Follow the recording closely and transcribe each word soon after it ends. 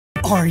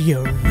Are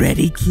you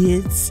ready,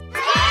 kids?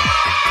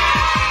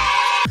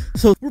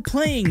 So we're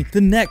playing the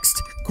next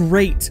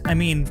great,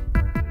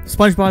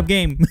 SpongeBob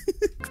game.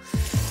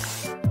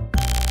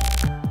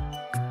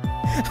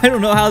 I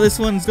don't know how this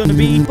one's gonna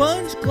be.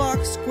 SpongeGlock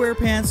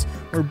SquarePants,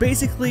 or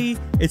basically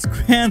it's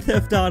Grand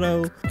Theft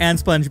Auto and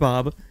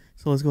SpongeBob.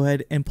 So let's go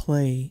ahead and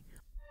play.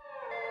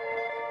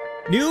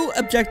 New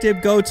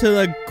objective, go to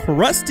the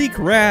Krusty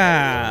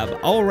Krab.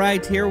 All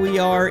right, here we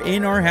are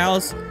in our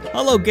house.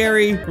 Hello,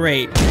 Gary.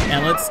 Great.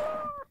 And let's...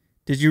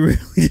 Did you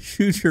really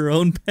shoot your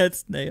own pet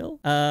snail?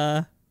 Did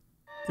I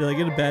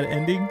get a bad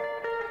ending?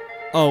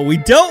 Oh, we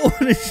don't want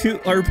to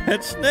shoot our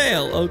pet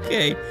snail.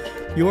 Okay.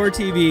 Your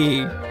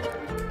TV.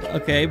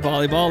 Okay,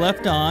 volleyball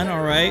left on.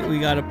 All right, we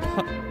got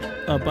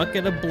a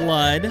bucket of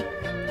blood.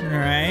 All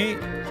right.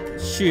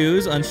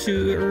 Shoes,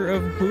 unsure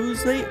of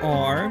whose they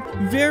are.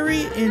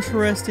 Very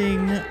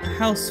interesting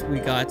house we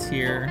got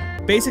here.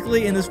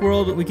 Basically, in this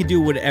world, we can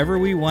do whatever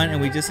we want, and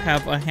we just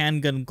have a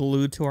handgun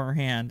glued to our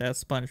hand.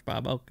 That's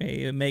SpongeBob.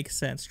 Okay, it makes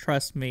sense.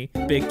 Trust me.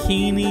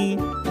 Bikini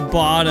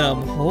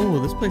Bottom. Oh,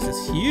 this place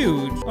is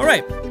huge. All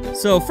right,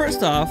 so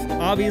first off,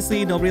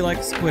 obviously, nobody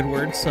likes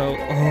Squidward, so...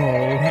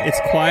 Oh, it's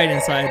quiet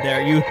inside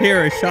there. You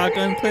hear a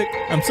shotgun click?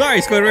 I'm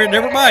sorry, Squidward,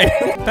 never mind.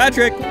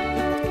 Patrick.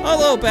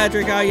 Hello,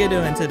 Patrick. How you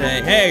doing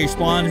today? Hey,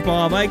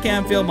 SpongeBob. I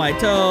can't feel my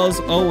toes.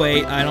 Oh,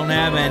 wait. I don't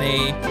have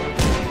any.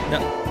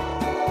 No.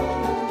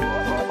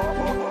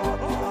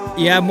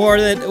 You have more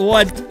than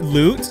what?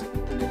 Loot?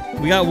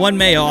 We got one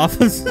mayo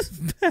off of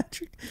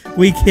Patrick.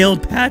 We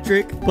killed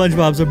Patrick.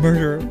 SpongeBob's a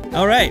murderer.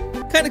 All right.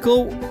 Kind of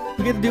cool.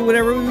 We get to do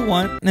whatever we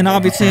want. And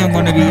obviously, I'm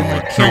going to be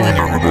like killing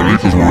everybody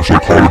because we're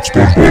psychotic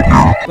SpongeBob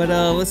here. But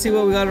let's see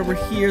what we got over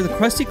here. The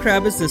Krusty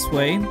Krab is this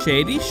way.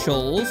 Shady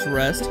Shoals.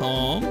 Rest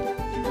home.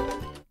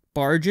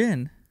 Barge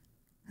in.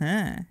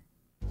 Huh.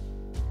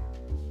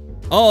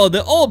 Oh,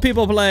 the old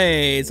people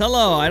place.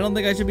 Hello. I don't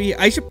think I should be.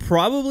 I should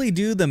probably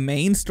do the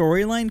main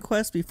storyline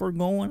quest before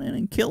going in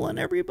and killing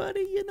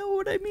everybody. You know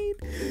what I mean?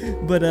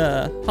 But,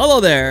 hello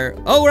there.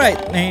 Oh,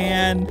 right,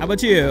 man. How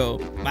about you?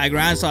 My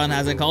grandson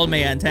hasn't called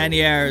me in 10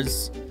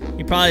 years.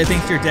 He probably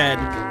thinks you're dead.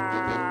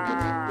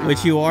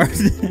 Which you are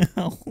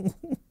now.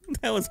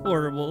 That was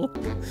horrible.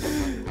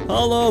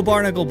 Hello,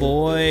 Barnacle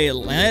Boy.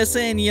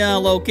 Listen,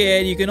 yellow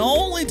kid, you can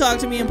only talk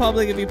to me in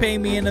public if you pay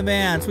me in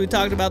advance. We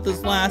talked about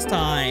this last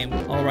time.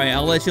 All right,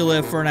 I'll let you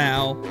live for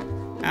now.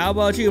 How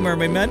about you,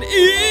 Mermaid Man?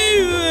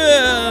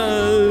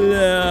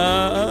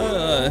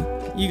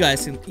 You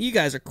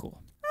guys are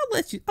cool.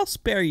 I'll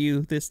spare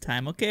you this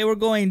time, okay? We're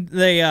going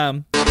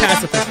the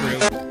pacifist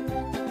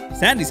route.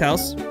 Sandy's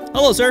house.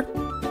 Hello, sir.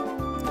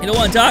 You don't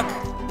want to talk?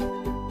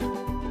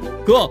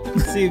 Cool.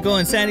 So you go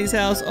in Sandy's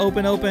house.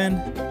 Open.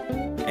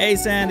 Hey,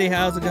 Sandy,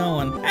 how's it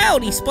going?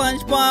 Howdy,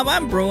 SpongeBob.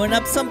 I'm brewing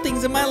up some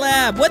things in my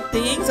lab. What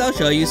things? I'll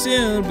show you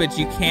soon, but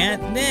you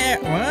can't.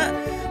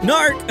 What?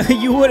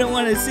 Narc, you wouldn't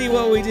want to see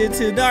what we did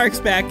to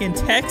Narcs back in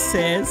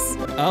Texas.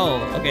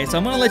 Oh, okay. So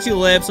I'm going to let you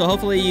live, so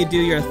hopefully you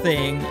do your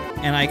thing,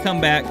 and I come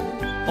back.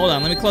 Hold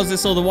on, let me close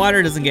this so the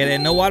water doesn't get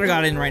in. No water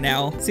got in right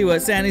now. See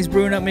what Sandy's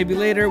brewing up maybe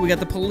later. We got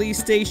the police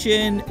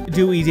station.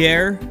 Do we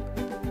dare?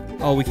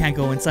 Oh, we can't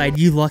go inside.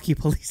 You lucky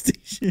police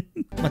station.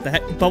 What the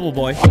heck? Bubble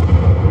Boy.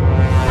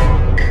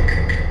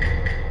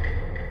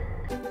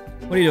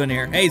 What are you doing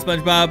here? Hey,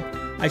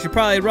 SpongeBob. I should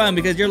probably run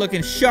because you're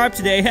looking sharp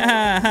today.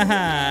 Ha ha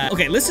ha.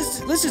 Okay, let's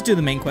just do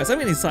the main quest. I'm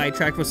getting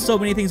sidetracked with so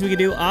many things we can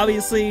do.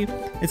 Obviously,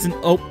 it's an...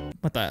 Oh,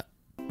 what the...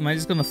 Am I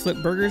just gonna flip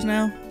burgers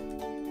now?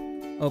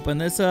 Open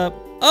this up.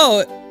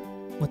 Oh!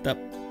 What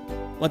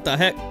the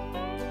heck?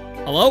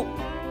 Hello?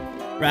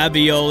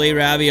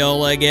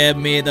 Ravioli, give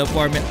me the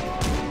formula.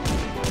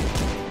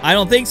 I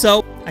don't think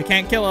so. I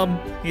can't kill him.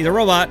 He's a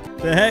robot.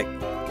 The heck?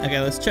 Okay,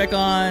 let's check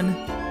on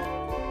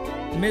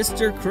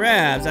Mr.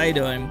 Krabs. How you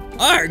doing?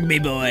 Arg, me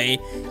boy.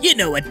 You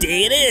know what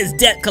day it is.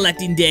 Debt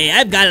collecting day.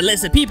 I've got a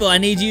list of people I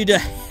need you to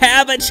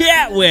have a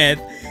chat with.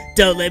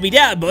 Don't let me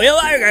down, boy.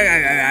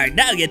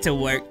 Now get to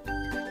work.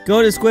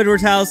 Go to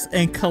Squidward's house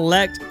and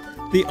collect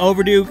the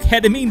overdue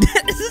ketamine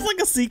debt. Is this like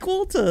a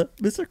sequel to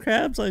Mr.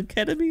 Krabs on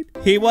ketamine?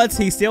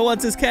 He still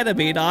wants his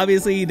ketamine.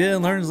 Obviously, he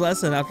didn't learn his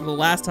lesson after the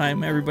last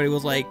time. Everybody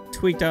was like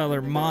tweaked out of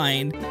their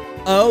mind.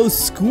 Oh,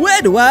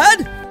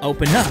 Squidward!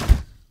 Open up.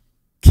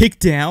 Kick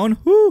down.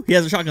 Whoo! He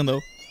has a shotgun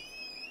though.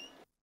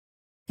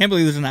 Can't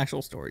believe there's an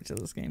actual story to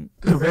this game.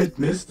 The red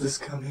mist is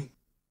coming.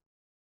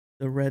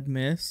 The red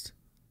mist?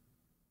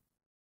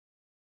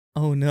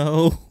 Oh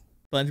no.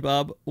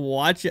 SpongeBob,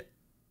 watch it.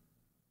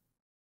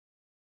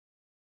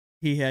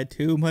 He had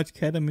too much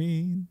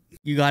ketamine.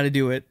 You gotta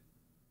do it.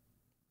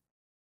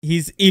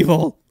 He's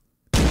evil.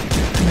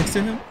 Next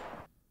to him?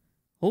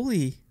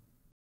 Holy.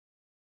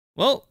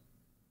 Well,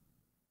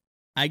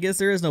 I guess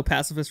there is no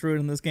pacifist route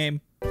in this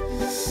game.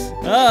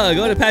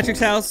 Go to Patrick's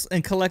house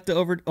and collect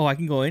the Oh, I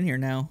can go in here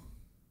now.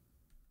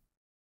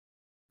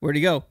 Where'd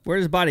he go? Where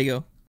does his body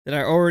go? Did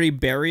I already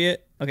bury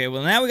it? Okay,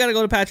 well now we gotta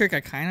go to Patrick.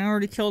 I kinda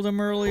already killed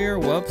him earlier.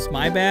 Whoops,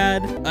 my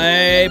bad.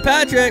 Hey,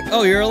 Patrick!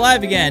 Oh, you're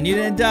alive again. You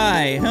didn't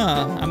die.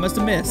 Huh, I must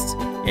have missed.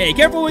 Hey,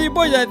 careful when you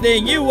point that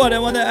thing. You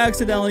wouldn't want to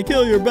accidentally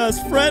kill your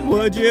best friend,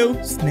 would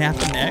you? Snap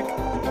a neck.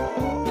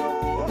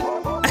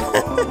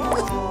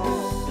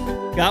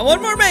 Got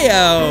one more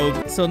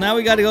mayo. So now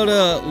we got to go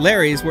to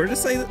Larry's. Where did it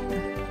say that?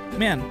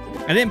 Man,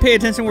 I didn't pay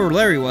attention where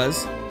Larry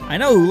was. I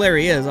know who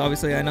Larry is.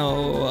 Obviously, I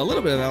know a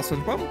little bit about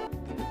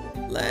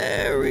SpongeBob.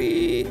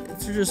 Larry.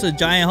 It's just a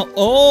giant.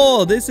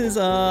 Oh, this is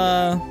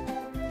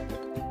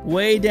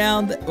way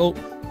down. Oh,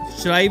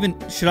 should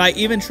I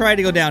even try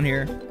to go down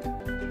here?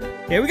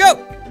 Here we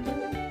go.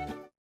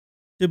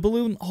 The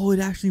balloon. Oh, it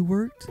actually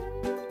worked.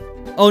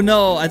 Oh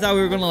no, I thought we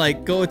were gonna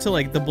like go to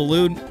like the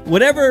balloon,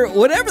 whatever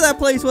that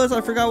place was.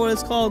 I forgot what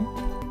it's called.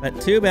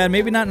 But too bad.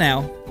 Maybe not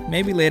now.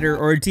 Maybe later,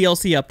 or a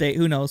DLC update.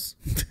 Who knows?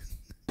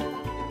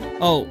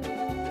 Oh,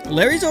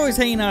 Larry's always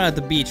hanging out at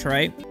the beach,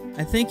 right?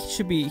 I think he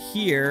should be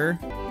here.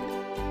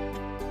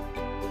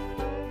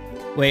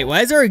 Wait,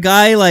 why is there a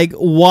guy like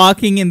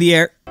walking in the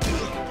air?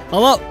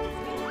 Hello?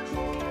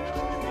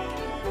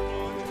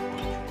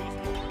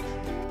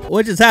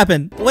 What just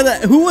happened?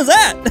 Who was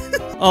that?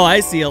 Oh,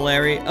 I see a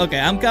Larry. Okay,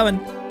 I'm coming.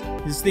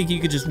 You just think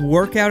you could just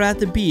work out at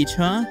the beach,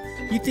 huh?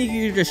 You think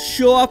you could just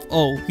show up?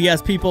 Oh, he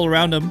has people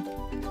around him.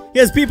 He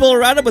has people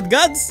around him with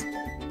guns?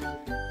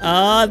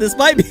 This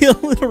might be a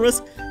little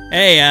risk.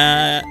 Hey,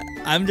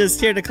 I'm just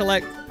here to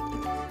collect.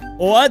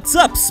 What's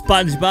up,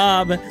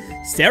 SpongeBob?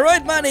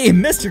 Steroid money,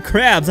 Mr.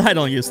 Krabs. I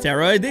don't use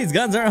steroid. These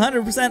guns are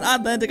 100%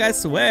 authentic, I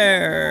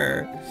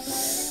swear.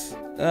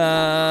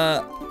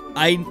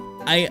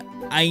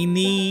 I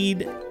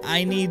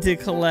need to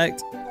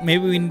collect.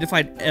 Maybe we need to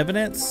find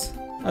evidence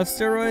of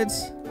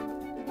steroids.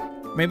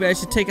 Maybe I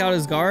should take out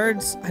his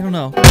guards. I don't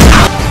know.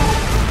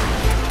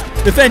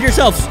 Defend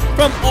yourselves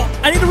from. Oh,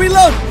 I need to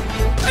reload.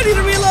 I need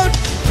to reload.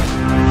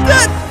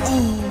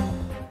 Oh,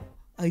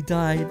 I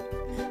died.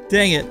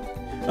 Dang it.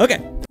 Okay.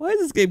 Why is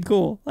this game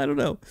cool? I don't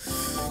know.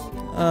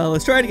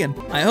 Let's try it again.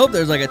 I hope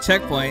there's like a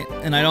checkpoint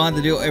and I don't have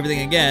to do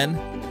everything again.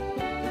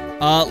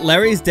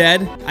 Larry's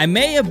dead. I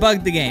may have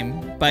bugged the game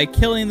by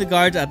killing the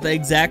guards at the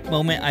exact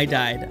moment I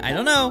died. I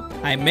don't know.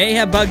 I may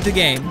have bugged the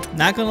game.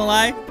 Not gonna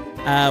lie.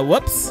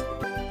 Whoops.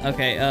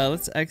 Okay,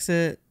 let's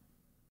exit.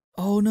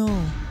 Oh no.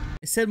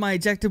 It said my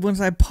objective once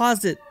I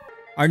paused it.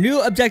 Our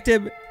new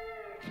objective,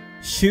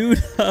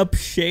 shoot up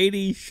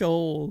shady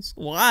shoals.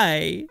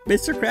 Why?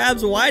 Mr.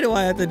 Krabs, why do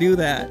I have to do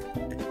that?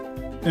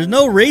 There's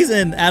no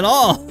reason at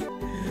all.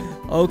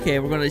 Okay,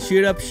 we're gonna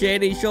shoot up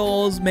shady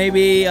shoals.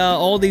 Maybe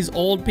all these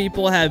old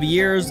people have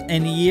years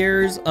and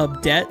years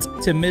of debt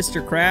to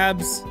Mr.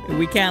 Krabs.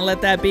 We can't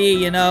let that be,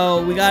 you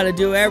know. We gotta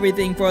do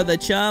everything for the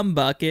chum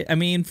bucket. I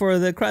mean, for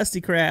the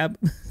Krusty Krab.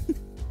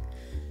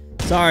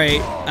 Sorry,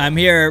 I'm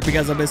here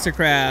because of Mr.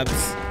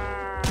 Krabs.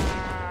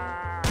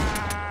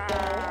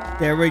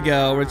 There we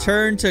go.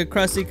 Return to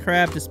Krusty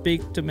Krab to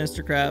speak to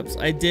Mr. Krabs.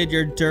 I did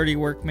your dirty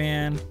work,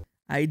 man.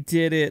 I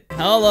did it.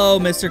 Hello,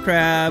 Mr.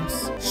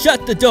 Krabs.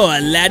 Shut the door,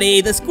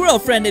 laddie. The squirrel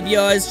friend of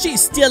yours,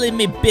 she's stealing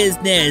me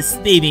business.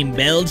 Thieving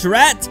bilge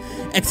rat.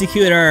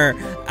 Execute her.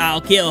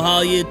 I'll kill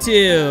all you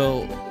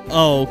too.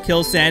 Oh,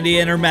 kill Sandy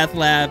in her meth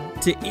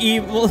lab to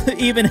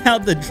even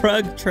out the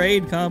drug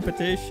trade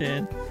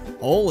competition.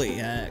 Holy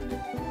heck.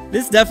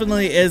 This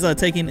definitely is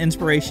taking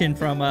inspiration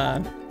from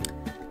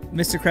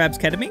Mr. Krabs'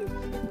 Ketamine.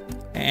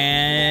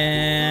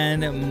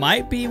 And it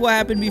might be what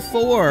happened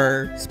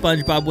before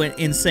SpongeBob went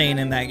insane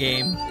in that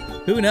game.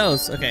 Who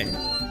knows? Okay.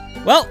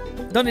 Well,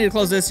 don't need to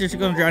close this. You're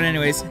going to drown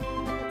anyways.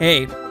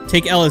 Hey,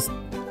 take Ellis.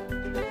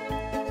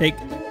 Take.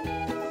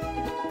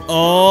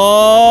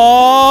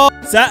 Oh,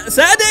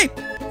 Sandy!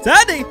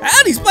 Sandy!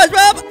 Howdy,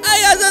 SpongeBob!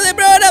 I got something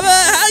brought up.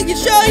 I can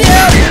show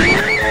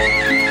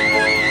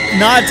you.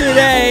 Not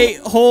today.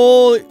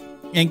 Hold.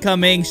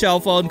 Incoming cell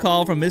phone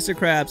call from Mr.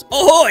 Krabs.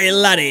 Ahoy,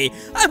 laddie!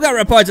 I've got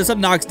reports of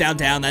some narcs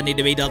downtown that need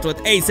to be dealt with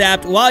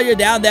ASAP. While you're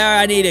down there,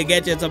 I need to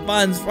get you some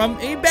funds from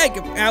a bank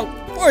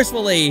account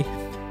forcefully.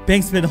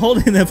 Bank's been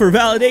holding them for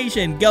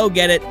validation. Go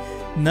get it.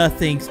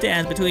 Nothing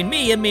stands between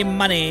me and me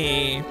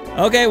money.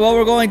 Okay, well,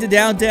 we're going to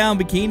downtown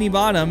Bikini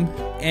Bottom,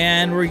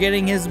 and we're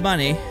getting his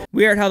money.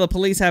 Weird how the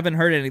police haven't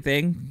heard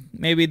anything.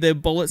 Maybe the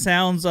bullet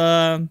sounds,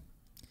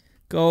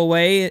 go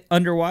away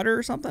underwater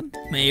or something?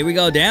 Here we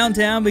go,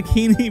 downtown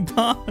Bikini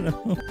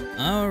Bottom.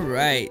 All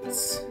right.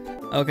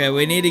 Okay,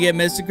 we need to get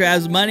Mr.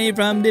 Krabs money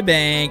from the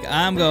bank.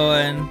 I'm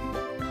going.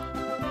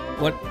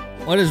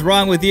 What is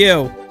wrong with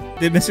you?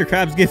 Did Mr.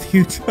 Krabs give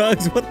you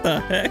drugs? What the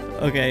heck?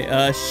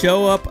 Okay,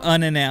 show up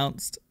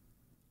unannounced.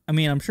 I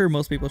mean, I'm sure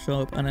most people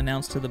show up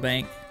unannounced to the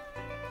bank.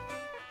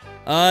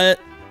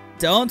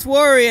 Don't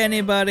worry,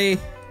 anybody.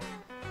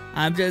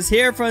 I'm just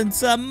here for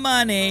some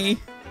money.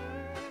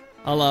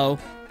 Hello.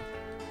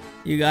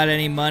 You got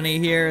any money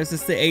here? Is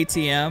this the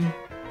ATM?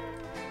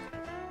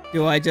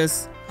 Do I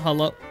just...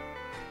 Hello?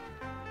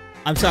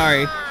 I'm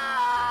sorry.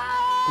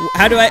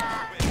 How do I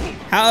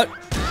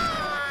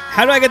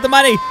get the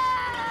money?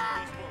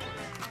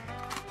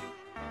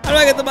 How do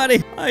I get the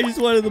money? I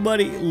just wanted the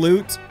money.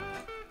 Loot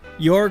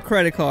your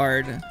credit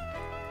card.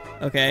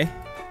 Okay.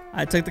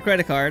 I took the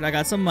credit card. I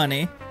got some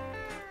money.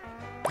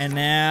 And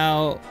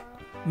now...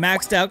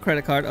 Maxed out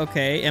credit card.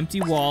 Okay.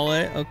 Empty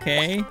wallet.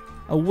 Okay.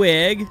 A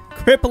wig.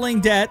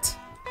 Crippling debt.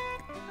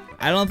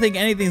 I don't think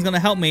anything's gonna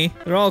help me.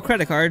 They're all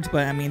credit cards,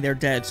 but I mean, they're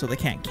dead, so they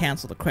can't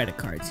cancel the credit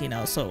cards, you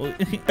know, so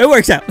it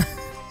works out.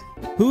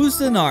 Who's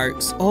the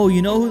narcs? Oh,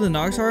 you know who the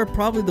narcs are?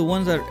 Probably the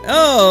ones that are...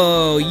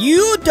 Oh,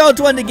 you don't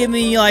want to give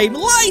me, like,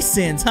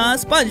 license, huh?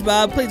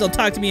 SpongeBob, please don't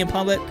talk to me in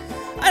public.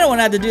 I don't want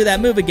to have to do that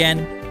move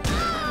again.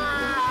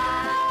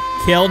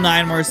 Kill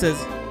 9 more says,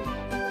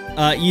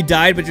 you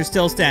died, but you're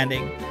still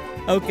standing.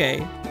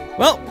 Okay.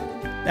 Well,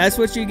 that's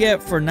what you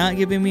get for not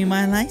giving me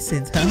my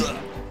license, huh?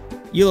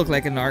 You look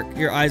like a narc.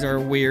 Your eyes are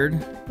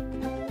weird.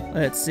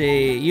 Let's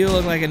see. You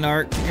look like a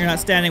narc. You're not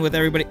standing with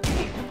everybody.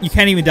 You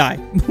can't even die.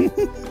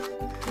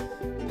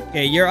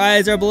 Okay, your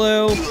eyes are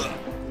blue.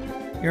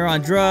 You're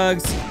on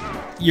drugs.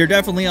 You're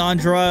definitely on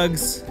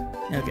drugs.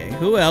 Okay,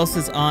 who else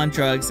is on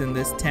drugs in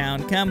this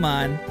town? Come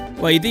on.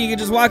 Well, you think you can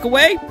just walk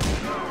away?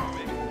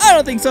 I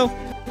don't think so.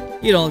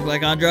 You don't look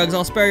like on drugs.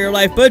 I'll spare your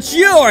life, but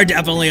you are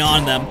definitely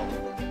on them.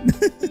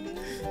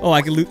 Oh,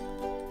 I can loot.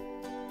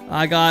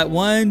 I got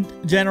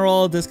 1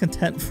 general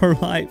discontent for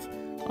life.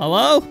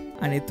 Hello?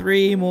 I need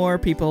 3 more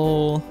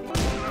people.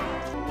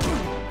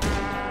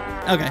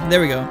 Okay, there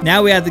we go.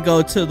 Now we have to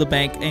go to the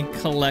bank and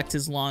collect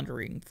his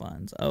laundering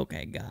funds.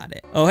 Okay, got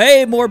it. Oh,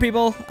 hey, more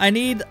people. I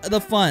need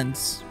the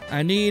funds.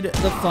 I need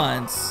the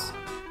funds.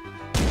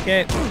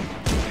 Okay.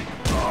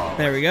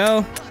 There we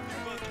go.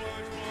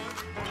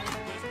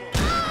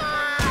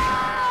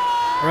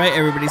 All right,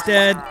 everybody's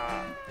dead.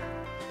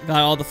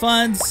 Got all the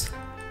funds.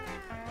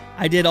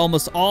 I did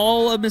almost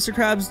all of Mr.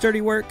 Krabs'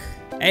 dirty work.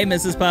 Hey,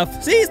 Mrs.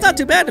 Puff. See, it's not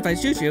too bad if I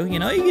shoot you. You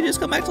know, you can just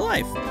come back to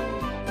life.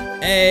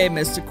 Hey,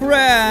 Mr.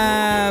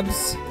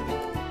 Krabs.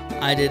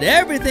 I did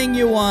everything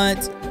you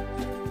want.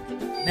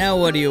 Now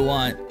what do you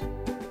want?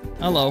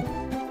 Hello.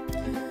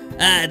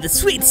 The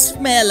sweet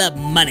smell of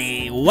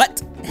money.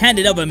 What? Hand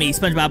it over me,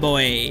 SpongeBob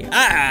boy.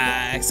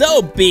 Ah,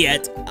 so be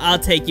it. I'll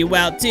take you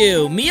out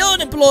too. Me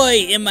own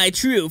employee in my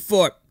true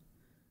form.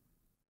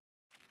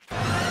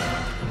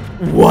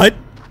 What?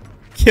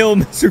 Kill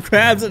Mr.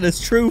 Krabs in his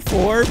true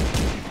form?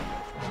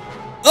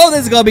 Oh,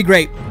 this is gonna be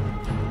great.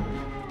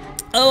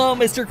 Hello,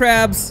 Mr.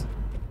 Krabs.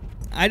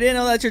 I didn't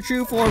know that's your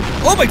true form.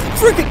 Oh my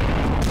freaking!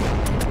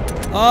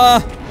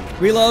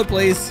 Reload,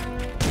 please.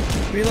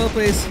 Reload,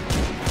 please.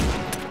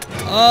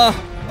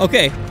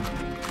 Okay.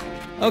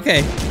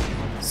 Okay.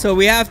 So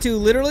we have to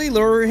literally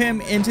lure him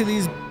into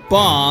these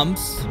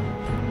bombs,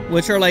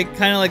 which are like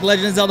kind of like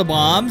Legend of Zelda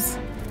bombs.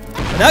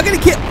 Without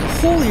getting hit.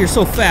 Holy, you're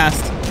so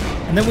fast.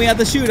 And then we have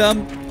to shoot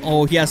him.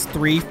 Oh, he has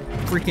 3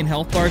 freaking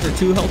health bars or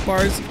 2 health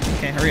bars.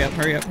 Okay, hurry up,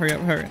 hurry up, hurry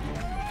up, hurry up.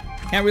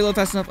 Can't reload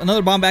fast enough.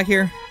 Another bomb back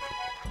here.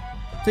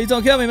 Please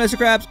don't kill me, Mr.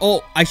 Krabs.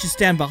 Oh, I should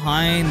stand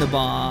behind the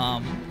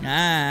bomb.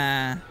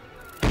 Ah.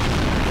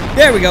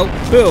 There we go.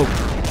 Boom.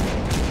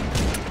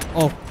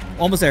 Oh,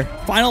 almost there.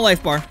 Final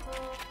life bar.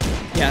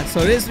 Yeah, so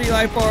it is 3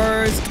 life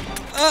bars.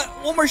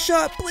 One more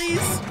shot,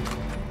 please.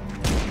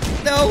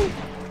 No.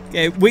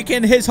 Okay,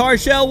 weaken his hard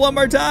shell one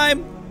more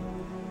time.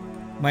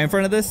 Am I in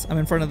front of this? I'm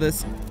in front of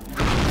this.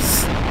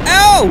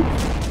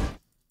 Ow!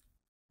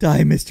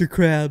 Die, Mr.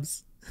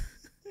 Krabs.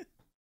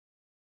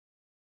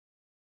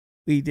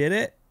 We did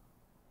it.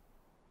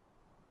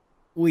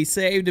 We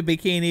saved a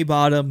Bikini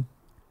Bottom.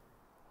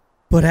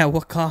 But at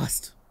what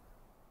cost?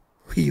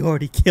 We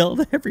already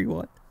killed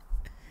everyone.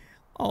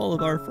 All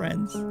of our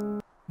friends.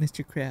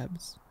 Mr.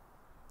 Krabs.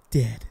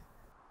 Dead.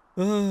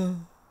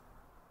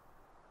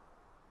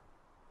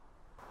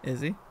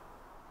 Is he?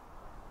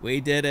 We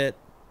did it.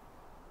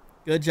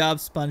 Good job,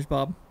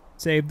 SpongeBob.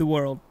 Saved the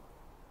world.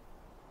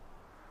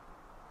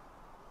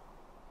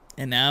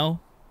 And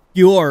now,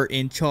 you're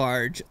in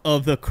charge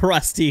of the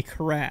Krusty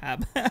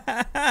Krab.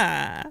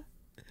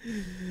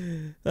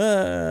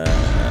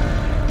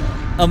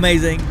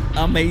 Amazing,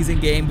 amazing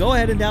game. Go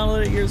ahead and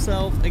download it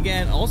yourself.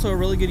 Again, also a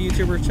really good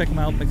YouTuber. Check him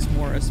out,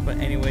 MixMorris. But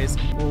anyways,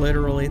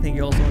 literally, thank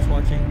you all so much for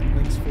watching.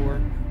 Links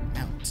for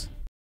out.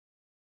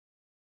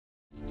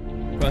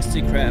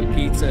 Krusty Krab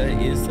pizza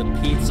is the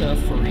pizza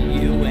for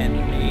you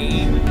and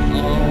me.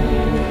 Oh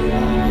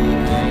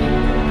my